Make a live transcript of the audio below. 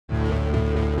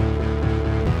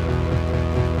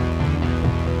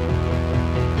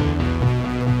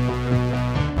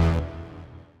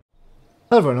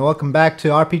Hello everyone, and welcome back to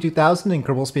RP2000 in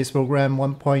Kerbal Space Program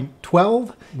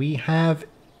 1.12. We have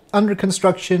under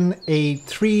construction a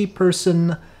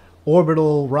 3-person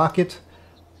orbital rocket,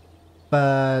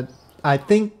 but I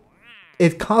think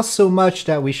it costs so much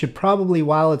that we should probably,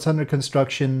 while it's under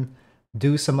construction,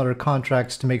 do some other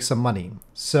contracts to make some money.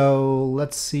 So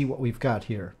let's see what we've got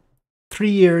here.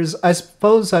 3 years. I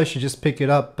suppose I should just pick it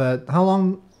up, but how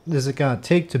long is it gonna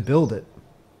take to build it?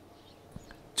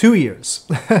 2 years.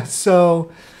 So,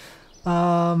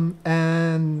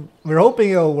 and we're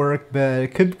hoping it'll work, but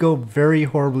it could go very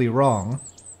horribly wrong.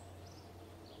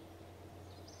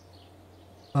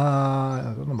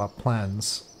 I don't know about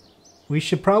plans. We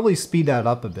should probably speed that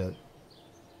up a bit.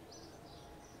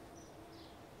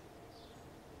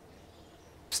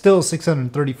 Still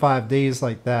 635 days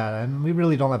like that, and we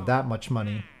really don't have that much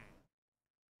money.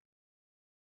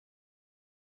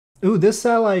 Ooh, this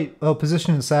satellite,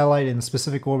 position a satellite in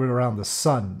specific orbit around the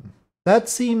sun. That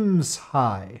seems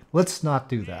high. Let's not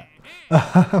do that.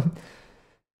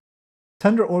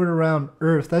 Tundra orbit around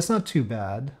Earth, that's not too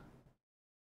bad.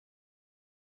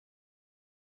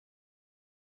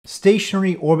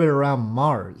 Stationary orbit around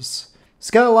Mars. It's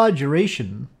got a lot of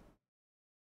duration.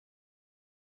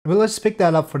 Well, let's pick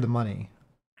that up for the money.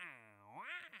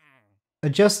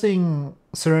 Adjusting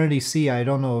Serenity Sea, I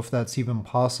don't know if that's even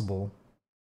possible.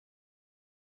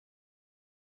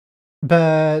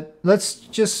 But let's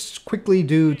just quickly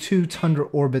do 2 Tundra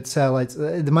orbit satellites.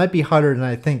 It might be harder than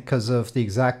I think because of the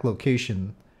exact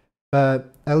location.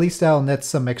 But at least that'll net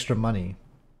some extra money.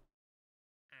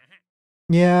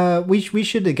 Yeah, we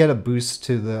should get a boost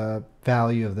to the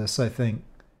value of this, I think.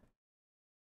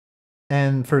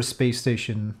 And for space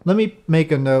station, let me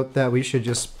make a note that we should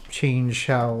just change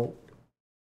how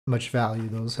much value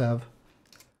those have.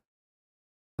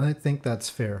 I think that's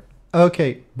fair.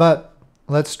 Okay, but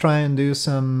let's try and do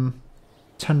some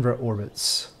Tundra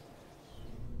orbits.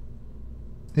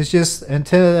 It's just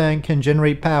antenna that can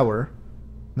generate power.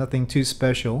 Nothing too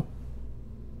special.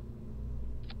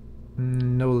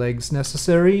 No legs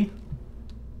necessary.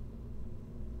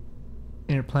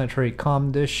 Interplanetary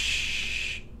comm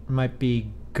dish might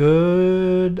be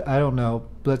good. I don't know.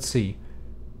 Let's see.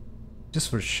 Just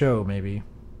for show, maybe.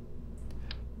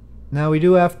 Now we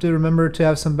do have to remember to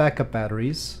have some backup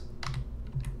batteries.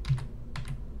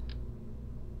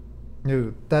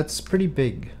 Ooh, that's pretty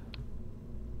big.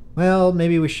 Well,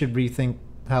 maybe we should rethink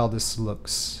how this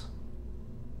looks.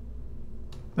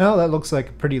 Well, that looks like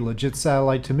a pretty legit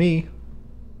satellite to me.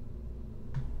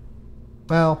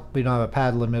 Well, we don't have a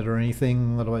pad limit or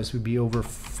anything, otherwise we'd be over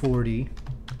 40.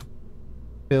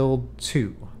 Build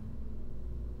 2.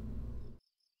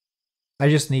 I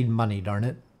just need money, darn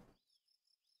it.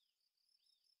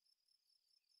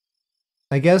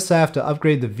 I guess I have to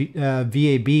upgrade the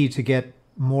VAB to get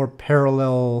more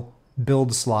parallel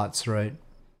build slots, right?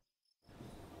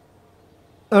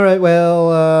 Alright,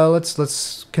 well,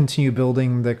 let's continue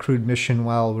building the crewed mission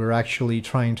while we're actually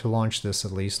trying to launch this,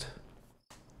 at least.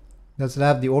 Does it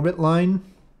have the orbit line?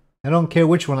 I don't care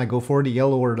which one I go for, the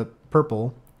yellow or the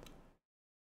purple.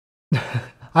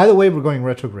 Either way, we're going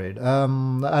retrograde.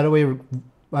 Either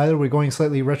we're going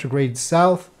slightly retrograde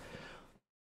south,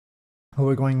 or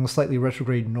we're going slightly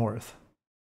retrograde north.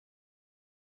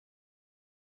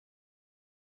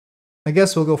 I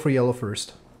guess we'll go for yellow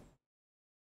first.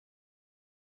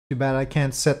 Too bad I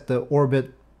can't set the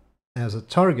orbit as a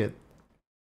target.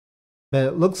 But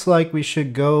it looks like we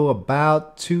should go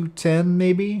about 210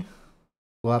 maybe?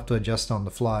 We'll have to adjust on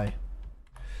the fly.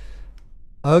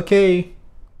 Okay.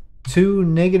 To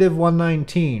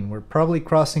 -119. We're probably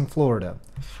crossing Florida.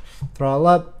 Throttle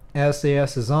up.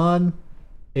 SAS is on.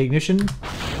 Ignition.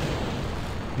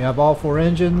 We have all 4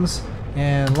 engines.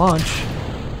 And launch.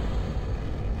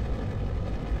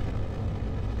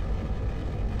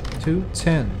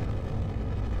 210.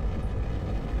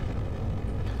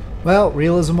 Well,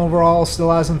 realism overall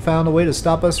still hasn't found a way to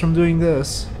stop us from doing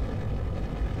this.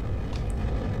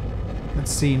 Let's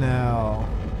see now.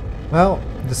 Well,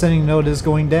 descending node is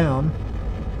going down.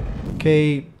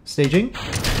 Okay, staging.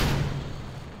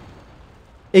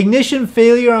 Ignition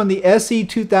failure on the SE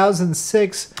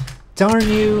 2006. Darn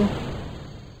you.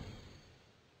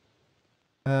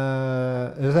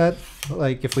 Is that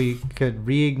like if we could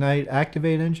reignite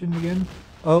activate engine again?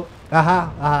 Oh,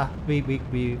 aha, we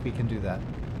can do that.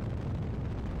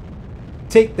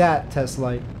 Take that, test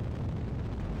light.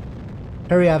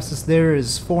 Periapsis there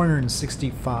is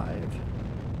 465.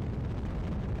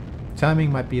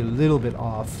 Timing might be a little bit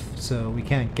off, so we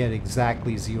can't get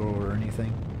exactly 0 or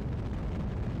anything.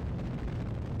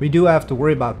 We do have to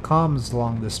worry about comms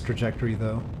along this trajectory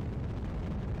though.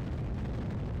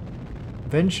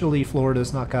 Eventually,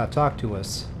 Florida's not gonna talk to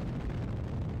us.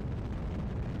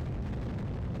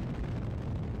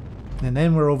 And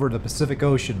then we're over the Pacific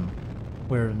Ocean,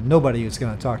 where nobody is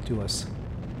gonna talk to us.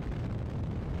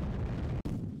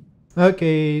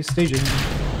 Okay, staging.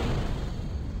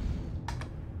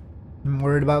 I'm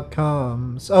worried about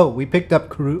comms. Oh, we picked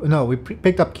up we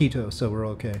picked up Quito, so we're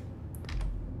okay.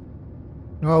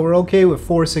 Well, we're okay with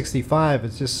 465.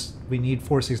 It's just we need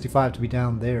 465 to be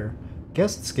down there.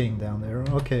 Guess it's getting down there.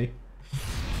 Okay.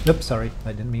 Nope, sorry.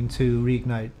 I didn't mean to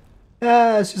reignite.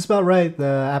 Yeah, it's just about right.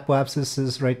 The apoapsis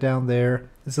is right down there.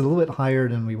 It's a little bit higher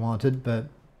than we wanted, but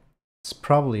it's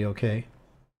probably okay.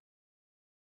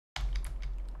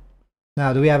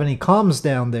 Now, do we have any comms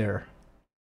down there?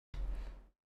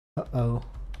 Uh-oh.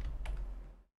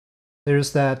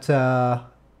 There's that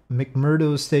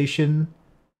McMurdo station.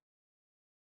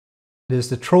 There's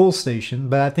the Troll station,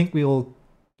 but I think we'll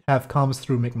have comms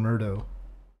through McMurdo.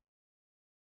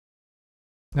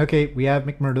 Okay, we have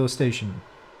McMurdo station.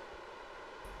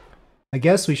 I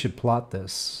guess we should plot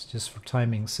this, just for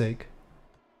timing's sake.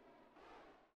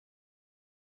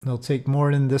 It'll take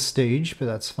more than this stage, but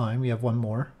that's fine. We have one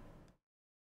more.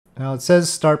 Now it says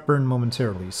start burn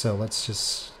momentarily, so let's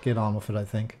just get on with it, I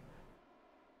think.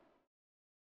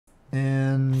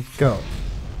 And go.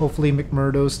 Hopefully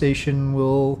McMurdo Station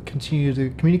will continue to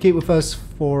communicate with us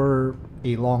for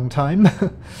a long time.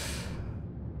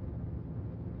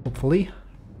 Hopefully.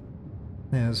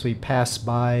 As we pass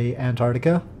by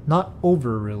Antarctica. Not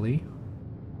over, really.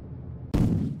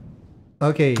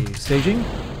 Okay, staging.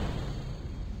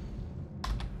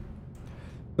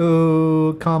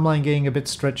 Oh, comm line getting a bit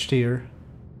stretched here.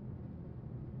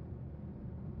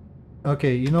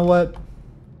 Okay, you know what?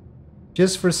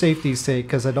 Just for safety's sake,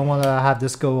 because I don't want to have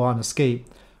this go on escape,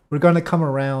 we're going to come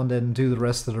around and do the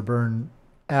rest of the burn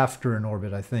after an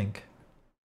orbit, I think.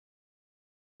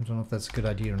 I don't know if that's a good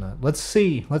idea or not. Let's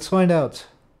see. Let's find out.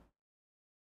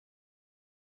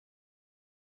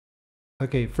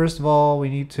 Okay, first of all, we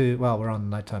need to... Well, we're on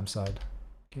the nighttime side.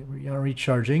 Okay, we are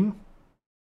recharging.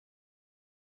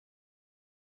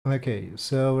 Okay,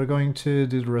 so we're going to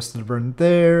do the rest of the burn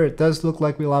there. It does look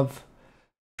like we'll have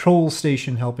Troll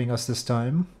Station helping us this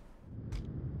time.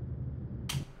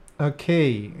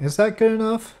 Okay, is that good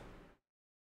enough?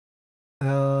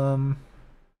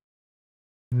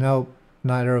 Nope,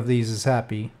 neither of these is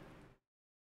happy.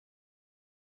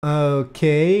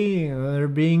 Okay, they're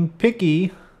being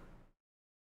picky.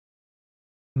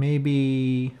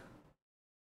 Maybe...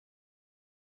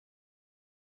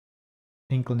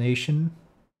 inclination.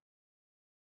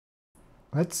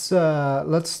 Let's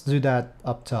do that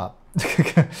up top.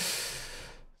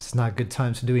 It's not a good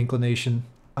time to do inclination.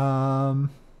 Well,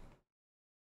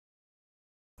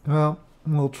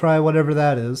 we'll try whatever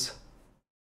that is.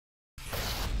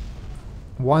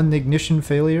 One ignition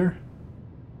failure.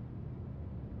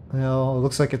 Well, it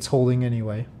looks like it's holding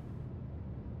anyway.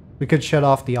 We could shut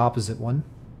off the opposite one.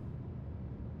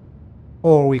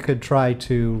 Or we could try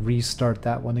to restart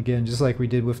that one again, just like we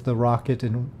did with the rocket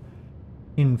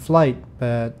in flight,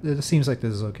 but it seems like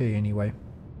this is okay anyway.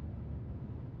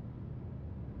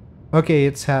 Okay,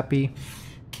 it's happy.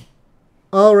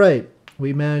 Alright,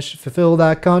 we managed to fulfill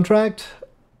that contract.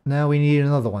 Now we need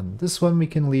another one. This one we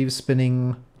can leave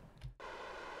spinning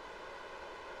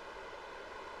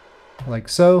like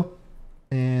so,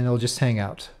 and it'll just hang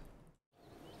out.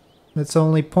 It's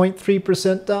only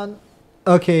 0.3% done.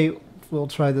 Okay, we'll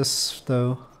try this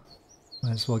though.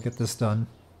 Might as well get this done.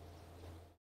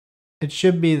 It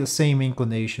should be the same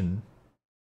inclination.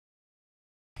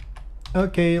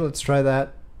 Okay, let's try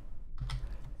that.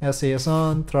 SAS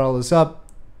on, throttle is up,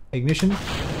 ignition,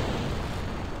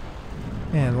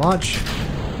 and launch.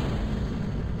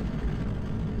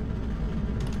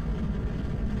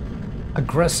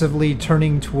 Aggressively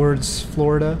turning towards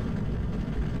Florida.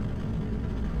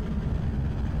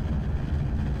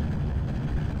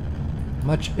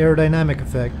 Much aerodynamic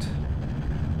effect.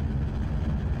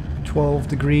 12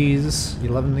 degrees,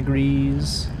 11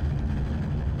 degrees.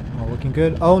 All looking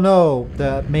good. Oh no,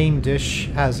 the main dish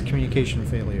has a communication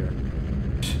failure.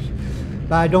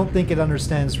 But I don't think it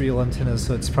understands real antennas,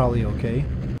 so it's probably okay.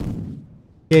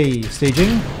 Okay,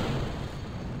 staging.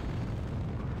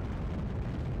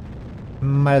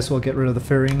 Might as well get rid of the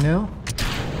fairing now.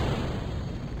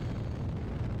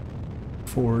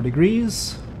 4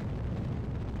 degrees.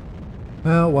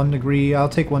 Well, 1 degree. I'll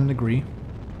take 1 degree.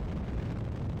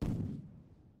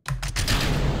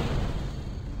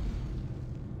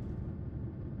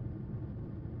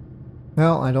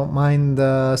 Well, I don't mind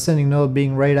the sending node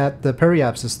being right at the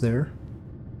periapsis there.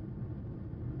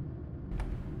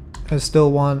 I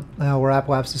still want our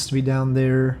apoapsis to be down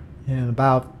there in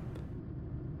about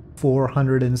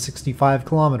 465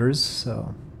 kilometers,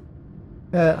 so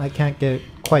I can't get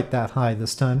quite that high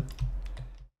this time.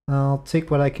 I'll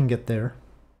take what I can get there.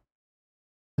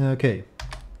 Okay.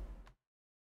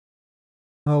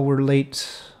 Oh, we're late.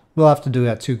 We'll have to do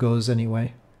that 2 goes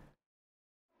anyway.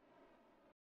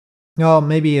 Oh,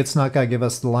 maybe it's not gonna give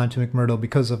us the line to McMurdo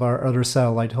because of our other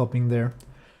satellite helping there.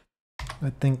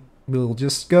 I think we'll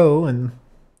just go and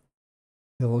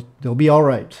they'll be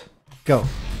alright. Go.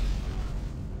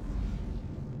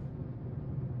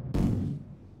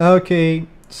 Okay,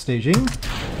 staging.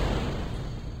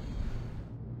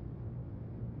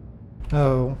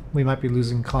 Oh, we might be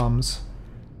losing comms.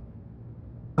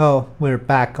 Oh, we're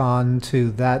back on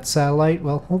to that satellite.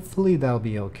 Well, hopefully that'll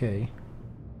be okay.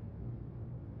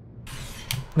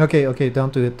 Okay,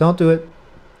 don't do it. Don't do it.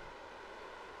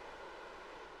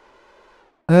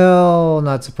 Oh,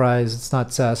 not surprised. It's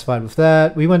not satisfied with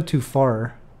that. We went too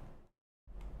far.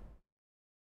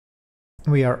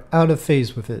 We are out of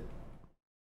phase with it.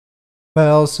 But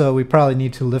also, we probably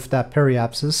need to lift that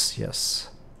periapsis. Yes.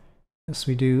 Yes,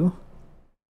 we do.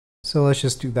 So let's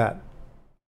just do that.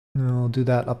 And we'll do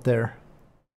that up there.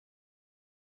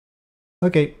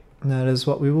 Okay, that is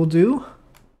what we will do.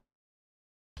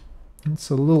 It's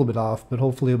a little bit off, but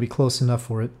hopefully it'll be close enough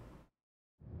for it.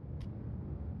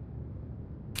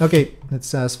 Okay, it's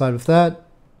satisfied with that.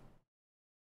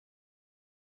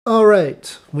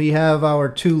 Alright, we have our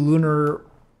 2 lunar...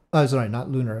 sorry, not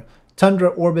lunar. Tundra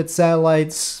orbit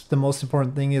satellites. The most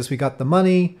important thing is we got the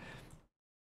money.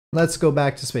 Let's go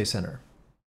back to Space Center.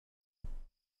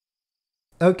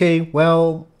 Okay,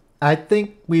 well, I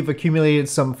think we've accumulated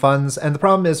some funds, and the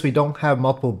problem is we don't have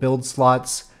multiple build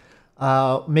slots.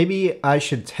 Maybe I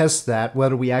should test that,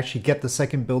 whether we actually get the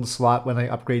second build slot when I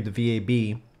upgrade the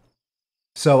VAB.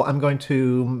 So I'm going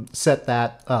to set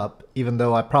that up, even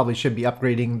though I probably should be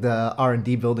upgrading the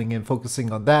R&D building and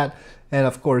focusing on that. And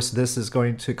of course, this is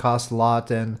going to cost a lot,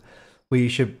 and we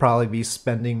should probably be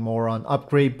spending more on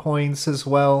upgrade points as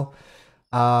well.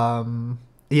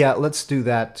 Yeah, let's do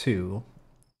that too.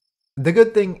 The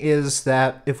good thing is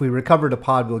that if we recover the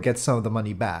pod, we'll get some of the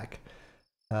money back.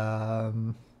 But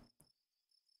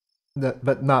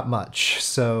not much,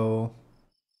 so...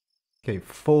 Okay,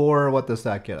 4, what does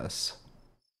that get us?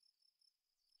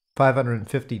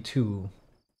 552.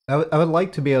 I would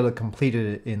like to be able to complete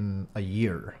it in a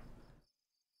year.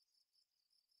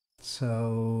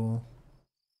 So...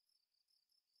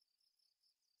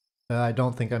 I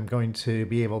don't think I'm going to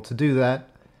be able to do that.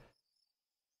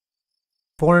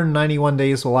 491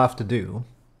 days we'll have to do.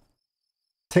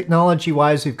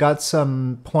 Technology-wise, we've got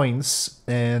some points,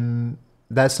 and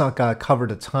that's not going to cover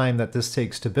the time that this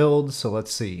takes to build, so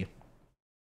let's see.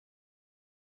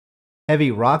 Heavy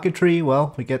rocketry,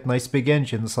 well, we get nice big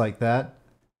engines like that.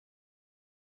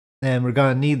 And we're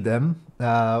going to need them.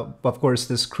 Of course,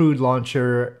 this crude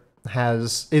launcher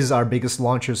is our biggest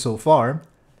launcher so far.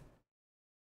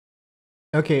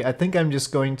 Okay, I think I'm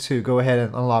just going to go ahead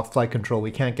and unlock flight control.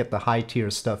 We can't get the high tier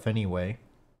stuff anyway.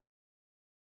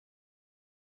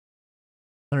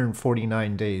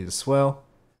 149 days. Well,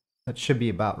 that should be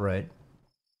about right.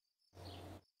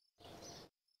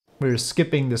 We're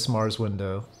skipping this Mars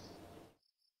window.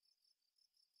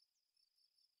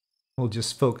 We'll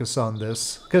just focus on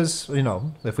this, because, you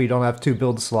know, if we don't have 2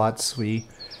 build slots, we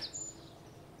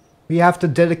have to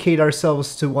dedicate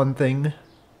ourselves to one thing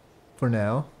for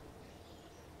now.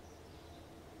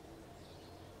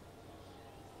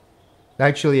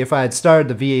 Actually, if I had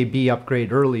started the VAB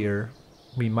upgrade earlier,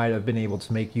 we might have been able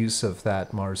to make use of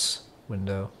that Mars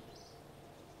window.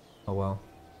 Oh well.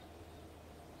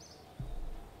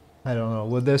 I don't know,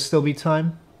 would there still be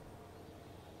time?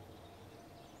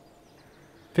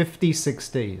 56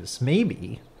 days,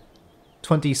 maybe.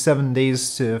 27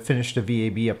 days to finish the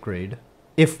VAB upgrade,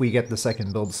 if we get the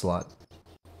second build slot.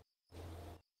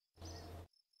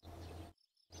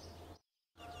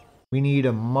 We need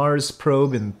a Mars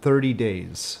probe in 30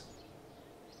 days.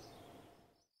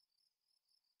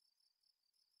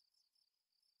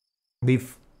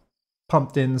 We've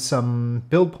pumped in some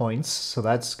build points, so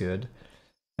that's good.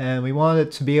 And we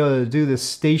wanted to be able to do this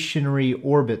stationary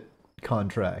orbit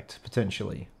contract,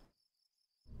 potentially.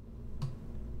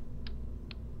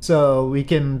 So we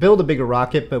can build a bigger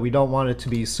rocket, but we don't want it to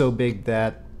be so big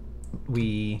that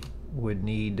we would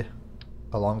need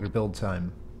a longer build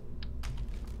time.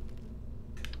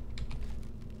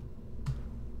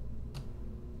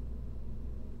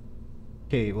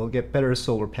 Okay, we'll get better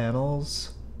solar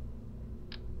panels.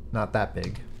 Not that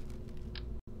big.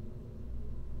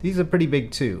 These are pretty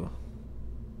big too.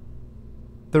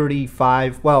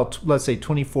 35, well, let's say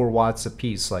 24 watts a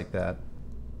piece like that.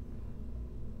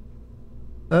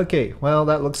 Okay, well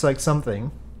that looks like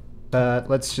something, but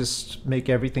let's just make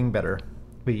everything better.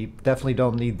 We definitely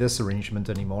don't need this arrangement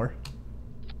anymore.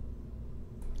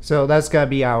 So that's gotta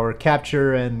be our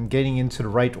capture and getting into the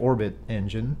right orbit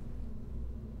engine.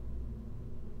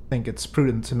 I think it's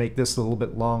prudent to make this a little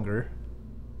bit longer.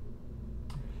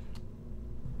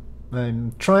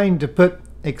 I'm trying to put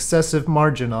excessive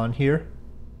margin on here.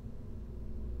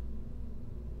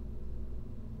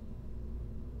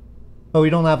 But we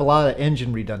don't have a lot of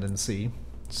engine redundancy,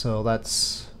 so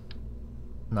that's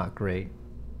not great.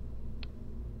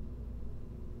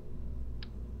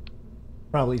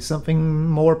 Probably something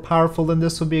more powerful than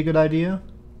this would be a good idea.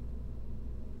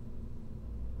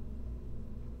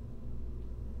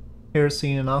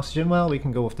 Kerosene and oxygen. Well, we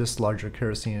can go with this larger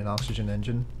kerosene and oxygen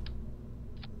engine.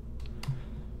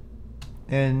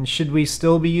 And should we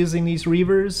still be using these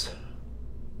Reavers?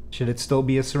 Should it still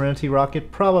be a Serenity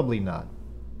rocket? Probably not.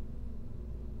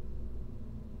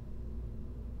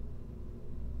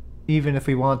 Even if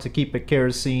we want to keep it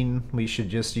kerosene, we should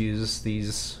just use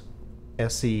these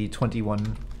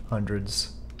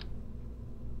SE2100s.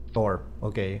 Or,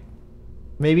 okay,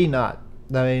 maybe not.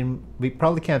 I mean, we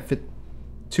probably can't fit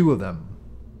 2 of them.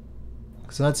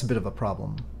 So that's a bit of a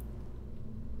problem.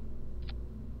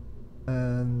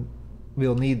 And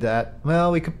we'll need that.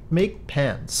 Well, we could make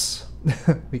pants.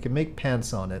 We can make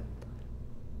pants on it.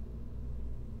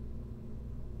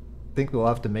 I think we'll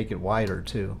have to make it wider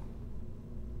too.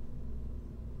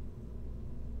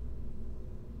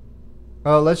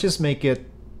 Oh, let's just make it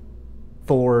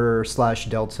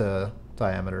 4/delta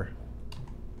diameter.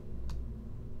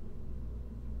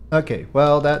 Okay,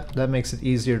 well that makes it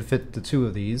easier to fit the 2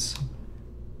 of these.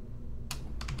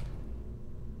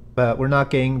 But we're not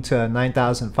getting to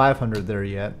 9,500 there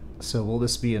yet, so will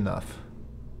this be enough?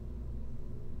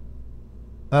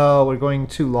 Oh, we're going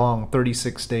too long,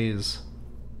 36 days.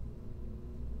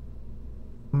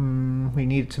 We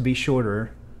need it to be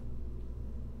shorter.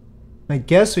 I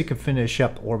guess we could finish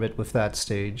up orbit with that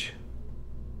stage.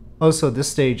 Also, this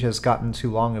stage has gotten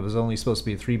too long. It was only supposed to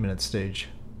be a 3-minute stage.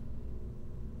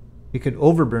 We could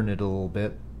overburn it a little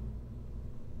bit.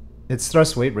 Its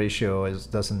thrust-weight ratio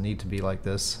doesn't need to be like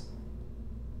this.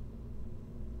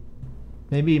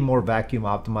 Maybe more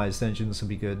vacuum-optimized engines would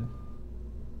be good.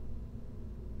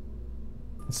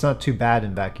 It's not too bad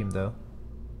in vacuum, though.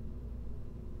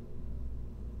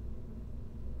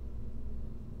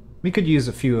 We could use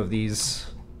a few of these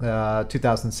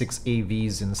 2006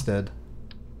 AVs instead.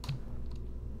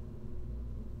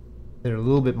 They're a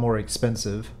little bit more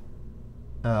expensive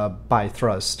by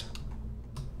thrust.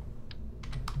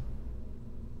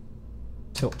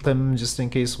 Tilt them just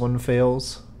in case one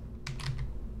fails.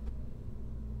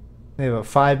 They have a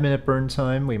 5-minute burn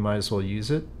time, we might as well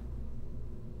use it.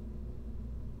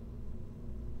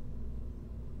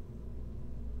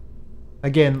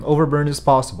 Again, overburn is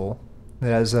possible. It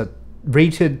has a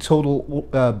rated total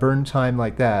burn time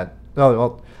like that. Oh,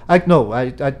 well, I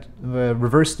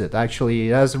reversed it actually.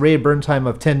 It has a rated burn time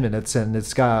of 10 minutes and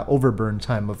it's got overburn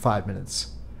time of 5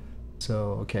 minutes.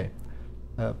 So, okay.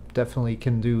 Definitely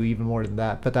can do even more than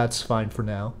that, but that's fine for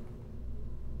now.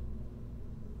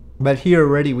 But here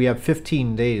already we have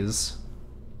 15 days.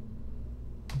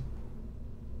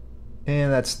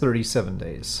 And that's 37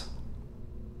 days.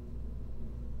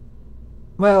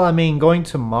 Well, I mean, going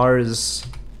to Mars,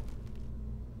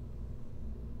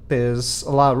 there's a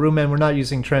lot of room, and we're not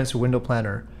using transfer window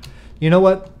planner. You know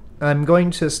what? I'm going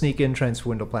to sneak in transfer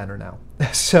window planner now.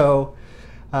 So,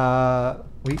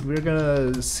 we're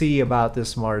gonna see about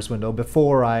this Mars window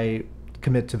before I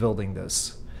commit to building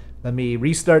this. Let me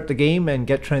restart the game and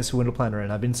get transfer window planner in.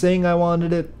 I've been saying I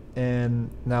wanted it, and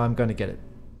now I'm gonna get it.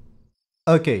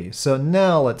 Okay, so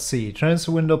now let's see.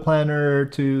 Transfer window planner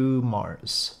to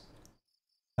Mars.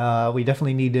 We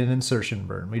definitely need an insertion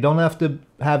burn. We don't have to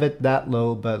have it that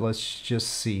low, but let's just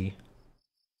see.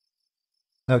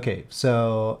 Okay,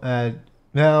 so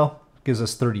well, gives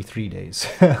us 33 days.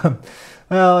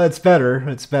 Well, it's better.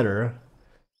 It's better.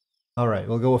 All right,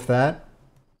 we'll go with that.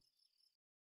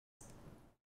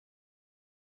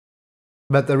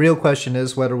 But the real question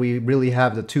is whether we really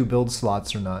have the 2 build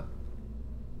slots or not.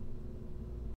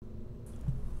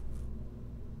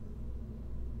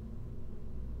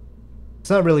 It's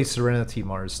not really Serenity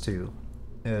Mars 2.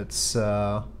 It's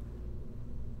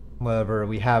whatever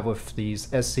we have with these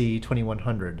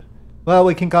SC2100. Well,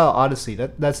 we can call it Odyssey.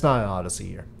 That's not an Odyssey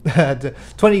year.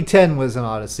 2010 was an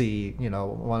Odyssey, you know,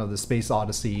 one of the Space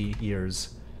Odyssey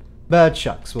years. But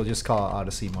shucks, we'll just call it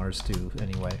Odyssey Mars 2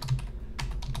 anyway.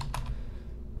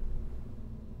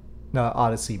 No,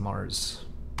 Odyssey Mars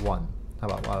 1. How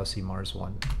about Odyssey Mars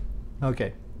 1?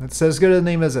 Okay, that's as good a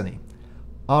name as any.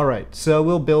 Alright, so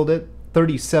we'll build it.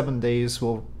 37 days,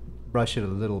 we'll rush it a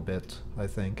little bit, I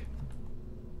think.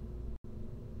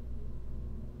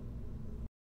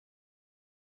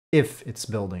 If it's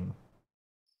building.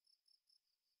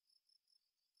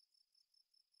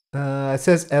 It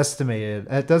says estimated.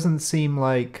 It doesn't seem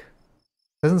like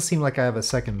I have a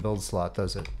second build slot,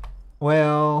 does it?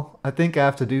 Well, I think I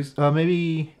have to do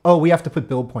maybe. Oh, we have to put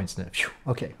build points in it. Phew.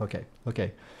 Okay.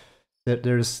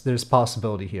 There's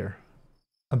possibility here,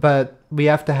 but we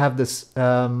have to have this.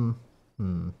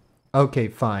 Okay,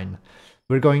 fine.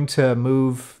 We're going to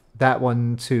move that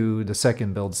one to the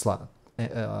second build slot.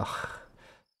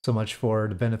 So much for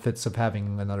the benefits of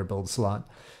having another build slot.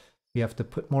 We have to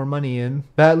put more money in,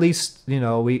 but at least, you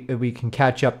know, we can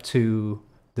catch up to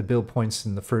the build points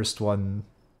in the first one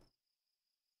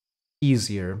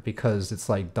easier because it's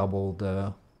like double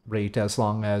the rate as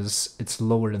long as it's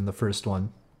lower than the first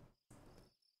one.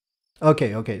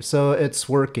 Okay, so it's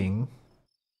working.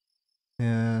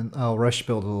 And I'll rush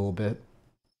build a little bit.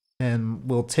 And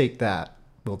we'll take that.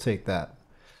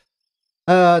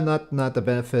 Not the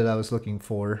benefit I was looking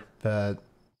for, but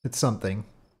it's something.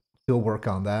 We'll work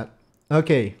on that.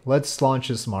 Okay, let's launch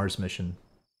this Mars mission.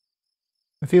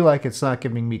 I feel like it's not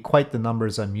giving me quite the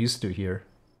numbers I'm used to here.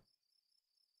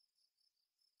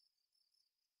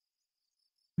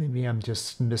 Maybe I'm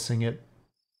just missing it.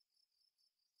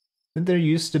 Didn't there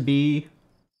used to be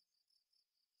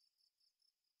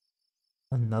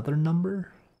another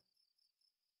number?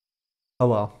 Oh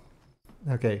well.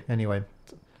 Okay, anyway.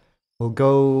 We'll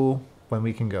go when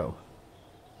we can go.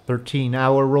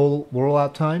 13-hour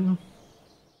rollout time.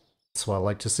 That's what I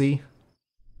like to see.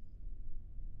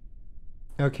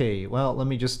 Okay, well, let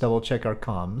me just double check our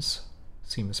comms.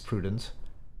 Seems prudent.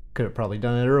 Could have probably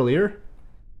done it earlier.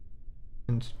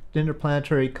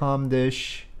 Interplanetary comm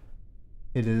dish.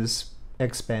 It is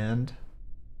X-band.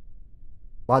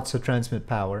 Lots of transmit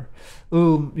power.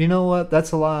 Ooh, you know what?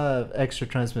 That's a lot of extra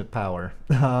transmit power.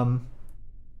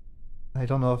 I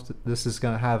don't know if this is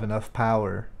going to have enough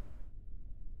power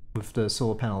with the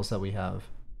solar panels that we have.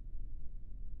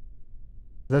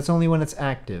 That's only when it's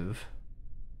active.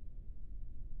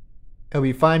 It'll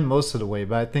be fine most of the way,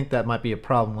 but I think that might be a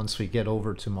problem once we get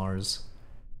over to Mars.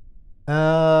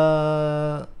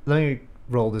 Let me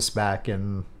roll this back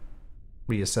and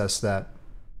reassess that.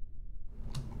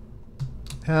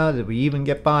 How did we even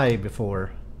get by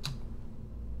before?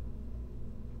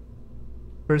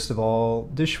 First of all,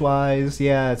 dish-wise,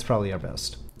 yeah, it's probably our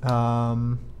best.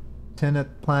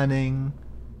 Tenet planning,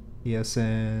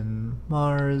 ESN,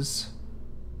 Mars.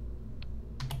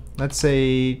 Let's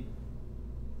say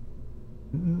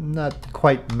not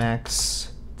quite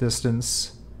max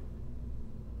distance.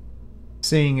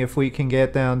 Seeing if we can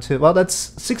get down to, well, that's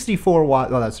 64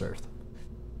 watts. Oh, that's Earth.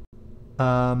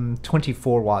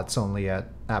 24 watts only at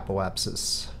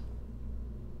apoapsis.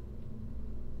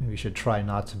 Maybe we should try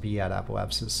not to be at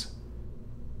apoapsis.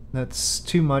 That's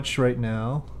too much right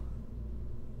now.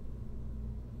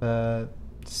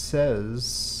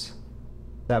 Says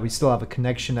that we still have a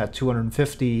connection at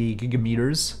 250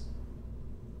 gigameters.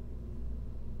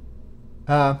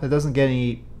 It doesn't get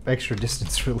any extra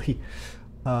distance really.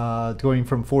 Going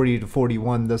from 40 to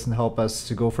 41 doesn't help us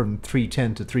to go from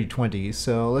 310 to 320,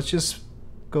 so let's just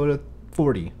go to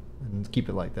 40 and keep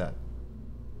it like that.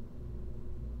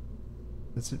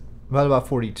 That's right about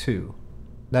 42.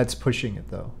 That's pushing it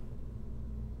though.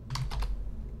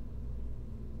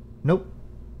 Nope.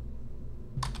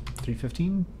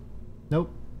 315?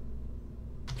 Nope.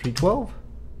 312?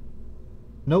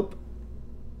 Nope.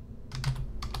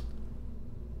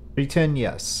 310,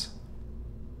 yes.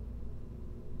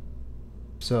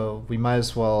 So we might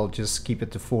as well just keep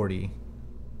it to 40.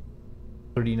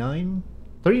 39?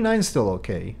 39 is still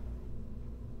okay.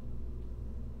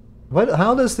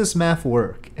 How does this math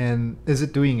work? And is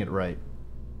it doing it right?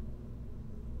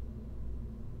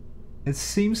 It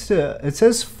seems to, it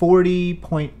says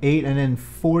 40.8 and then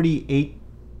 48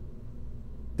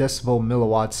 decibel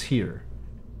milliwatts here.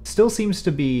 Still seems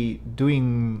to be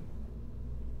doing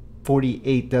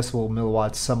 48 decibel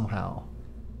milliwatts somehow.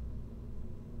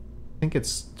 I think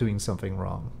it's doing something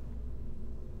wrong.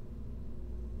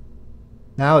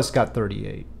 Now it's got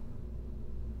 38.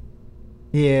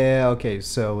 Yeah, okay,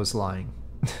 so it was lying.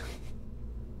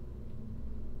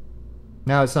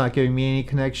 Now it's not giving me any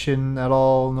connection at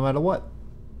all, no matter what.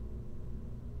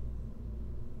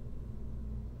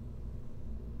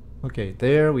 Okay,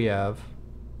 there we have.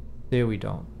 There we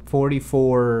don't.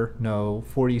 44, no.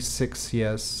 46,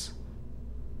 yes.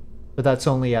 But that's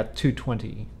only at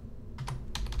 220.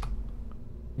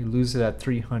 You lose it at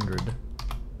 300.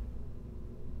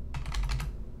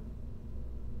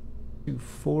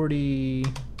 240...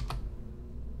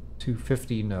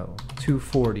 250, no.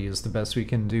 240 is the best we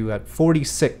can do at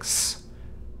 46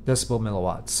 decibel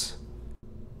milliwatts.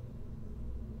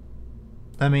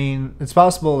 I mean, it's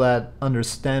possible that under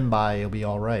standby it'll be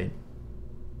alright.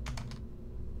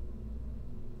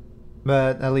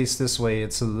 But at least this way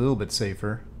it's a little bit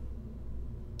safer.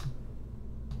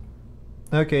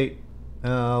 Okay,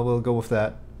 we'll go with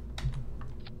that.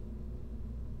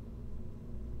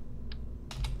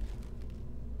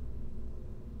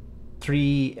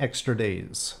 Three extra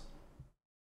days.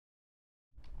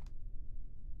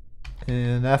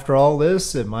 And after all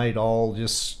this, it might all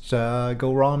just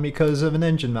go wrong because of an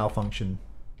engine malfunction.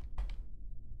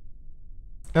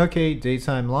 Okay,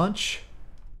 daytime launch.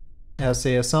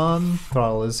 SAS on,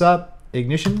 throttle is up,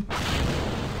 ignition.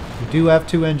 We do have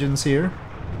two engines here.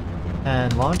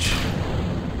 And launch.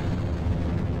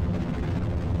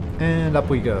 And up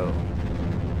we go.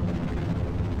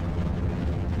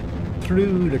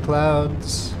 Through the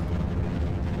clouds.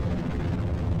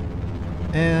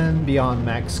 And beyond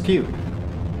max Q.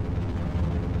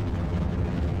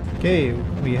 Okay,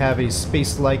 we have a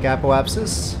space-like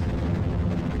apoapsis.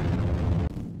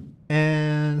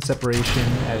 And separation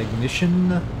at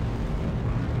ignition.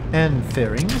 And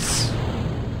fairings.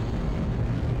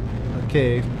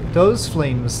 Okay, those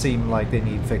flames seem like they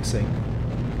need fixing.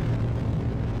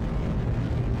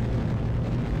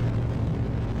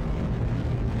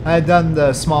 I had done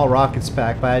the small rockets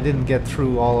pack, but I didn't get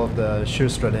through all of the shear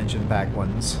strut engine pack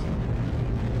ones.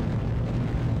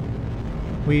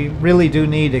 We really do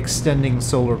need extending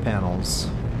solar panels.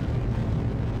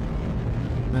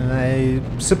 And I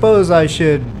suppose I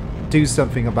should do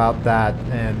something about that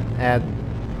and add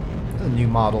a new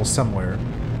model somewhere.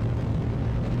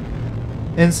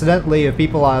 Incidentally, if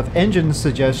people have engine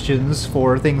suggestions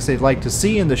for things they'd like to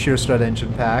see in the shear strut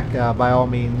engine pack, by all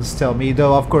means tell me,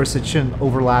 though of course it shouldn't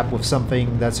overlap with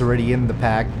something that's already in the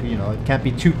pack. You know, it can't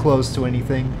be too close to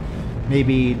anything.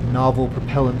 Maybe novel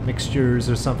propellant mixtures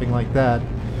or something like that.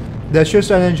 The shear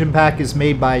strut engine pack is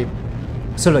made by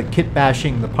sort of kit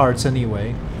bashing the parts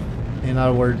anyway. In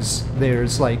other words,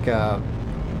 there's like a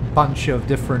bunch of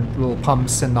different little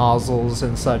pumps and nozzles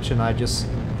and such, and I just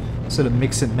sort of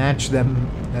mix and match them,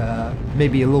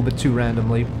 maybe a little bit too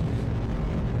randomly,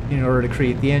 in order to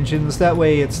create the engines. That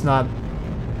way it's not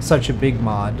such a big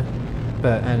mod,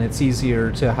 and it's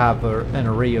easier to have an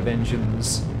array of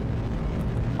engines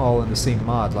all in the same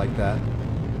mod like that.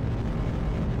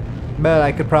 But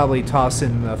I could probably toss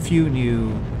in a few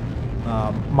new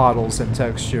models and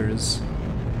textures.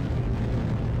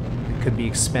 It could be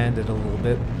expanded a little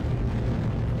bit.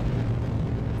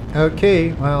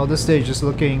 Okay, well, this stage is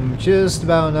looking just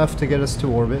about enough to get us to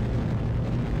orbit.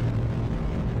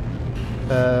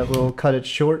 We'll cut it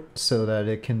short so that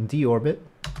it can deorbit.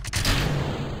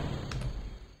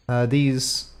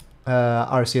 These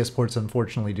RCS ports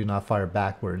unfortunately do not fire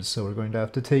backwards, so we're going to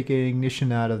have to take an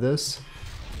ignition out of this.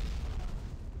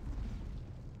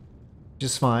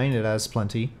 Just fine, it has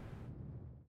plenty.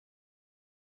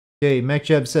 Okay,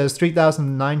 MechJeb says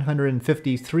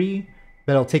 3,953.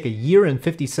 But it'll take a year and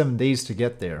 57 days to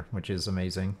get there, which is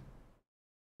amazing.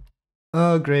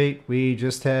 Oh great, we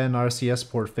just had an RCS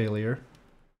port failure.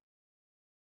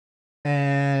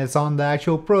 And it's on the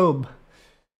actual probe.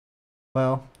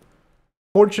 Well,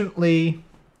 fortunately,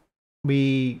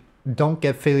 we don't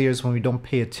get failures when we don't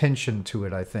pay attention to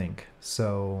it, I think.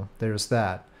 So there's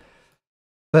that.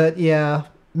 But yeah,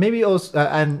 maybe also,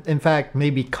 and in fact,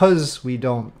 maybe because we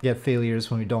don't get failures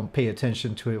when we don't pay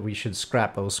attention to it, we should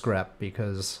scrap scrap,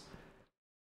 because,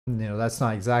 you know, that's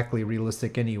not exactly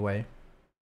realistic anyway.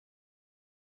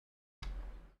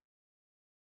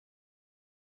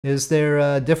 Is there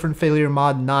a different failure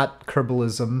mod, not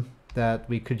Kerbalism, that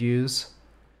we could use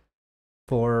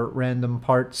for random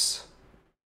parts?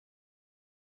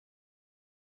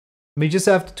 We just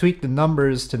have to tweak the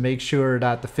numbers to make sure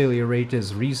that the failure rate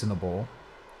is reasonable.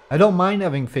 I don't mind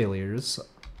having failures.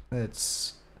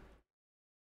 It's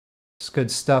good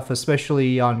stuff,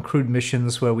 especially on crewed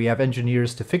missions where we have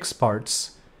engineers to fix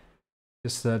parts.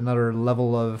 Just another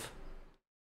level of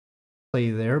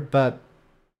play there, but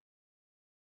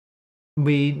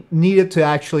we need it to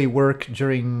actually work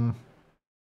during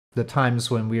the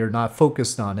times when we are not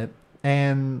focused on it,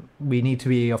 and we need to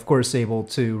be, of course, able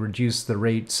to reduce the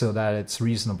rate so that it's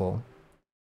reasonable.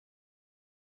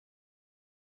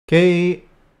 Okay.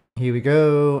 Here we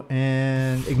go,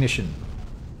 and ignition.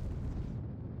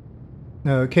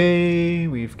 Okay,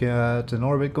 we've got an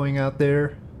orbit going out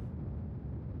there.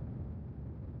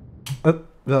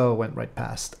 Oh, went right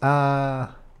past.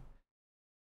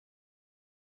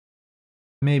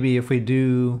 Maybe if we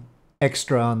do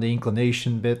extra on the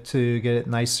inclination bit to get it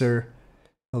nicer.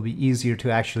 It'll be easier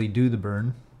to actually do the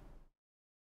burn.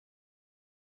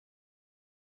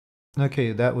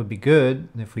 Okay, that would be good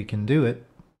if we can do it.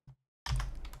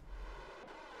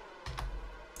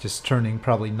 Just turning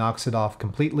probably knocks it off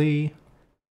completely.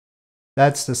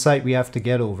 That's the site we have to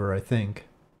get over, I think.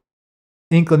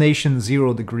 Inclination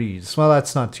 0 degrees. Well,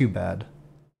 that's not too bad.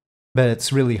 But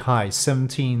it's really high,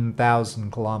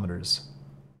 17,000 kilometers.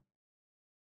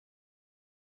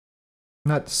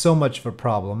 Not so much of a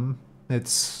problem.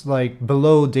 It's like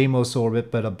below Deimos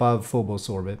orbit, but above Phobos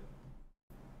orbit.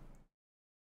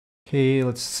 Okay,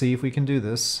 let's see if we can do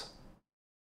this.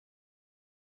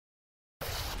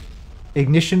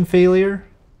 Ignition failure?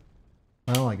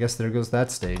 Well, I guess there goes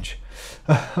that stage.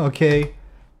 Okay,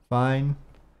 fine.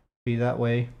 Be that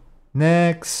way.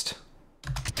 Next.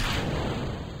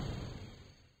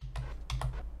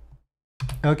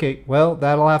 Okay, well,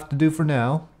 that'll have to do for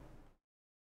now.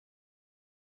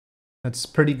 That's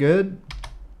pretty good.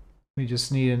 We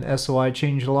just need an SOI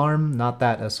change alarm. Not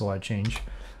that SOI change.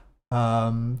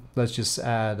 Let's just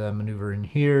add a maneuver in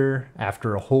here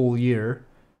after a whole year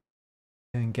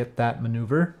and get that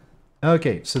maneuver.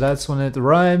 Okay, so that's when it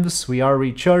arrives. We are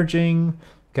recharging.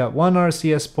 Got one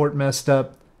RCS port messed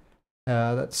up.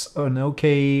 That's an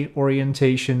okay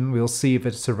orientation. We'll see if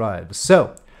it survives.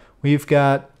 So we've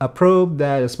got a probe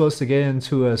that is supposed to get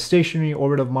into a stationary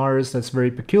orbit of Mars that's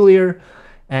very peculiar.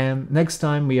 And next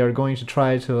time we are going to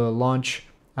try to launch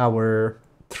our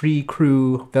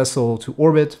 3-crew vessel to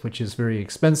orbit, which is very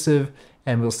expensive,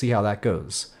 and we'll see how that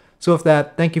goes. So with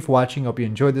that, thank you for watching. Hope you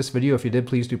enjoyed this video. If you did,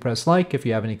 please do press like. If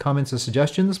you have any comments or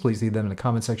suggestions, please leave them in the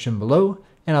comment section below,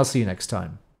 and I'll see you next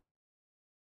time.